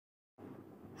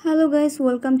Hello guys,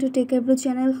 welcome to Techavro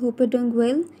channel. Hope you're doing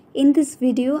well. In this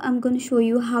video, I'm going to show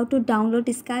you how to download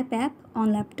Skype app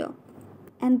on laptop.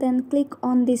 And then click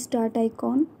on the start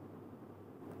icon.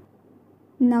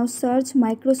 Now search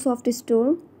Microsoft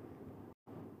Store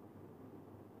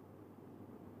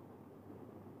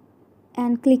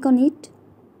and click on it.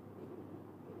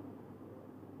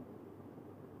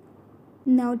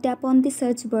 Now tap on the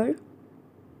search bar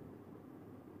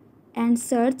and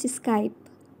search Skype.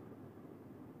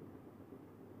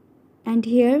 And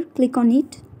here click on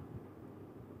it.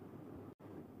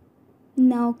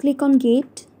 Now click on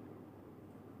Get.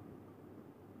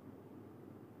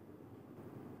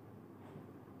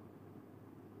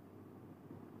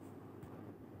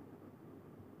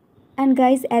 And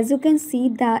guys, as you can see,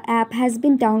 the app has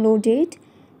been downloaded.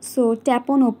 So tap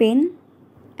on Open.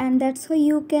 And that's how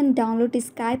you can download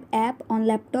Skype app on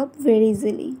laptop very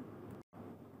easily.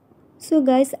 So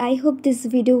guys, I hope this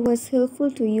video was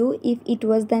helpful to you. If it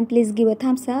was, then please give a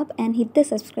thumbs up and hit the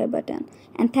subscribe button.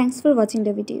 And thanks for watching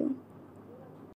the video.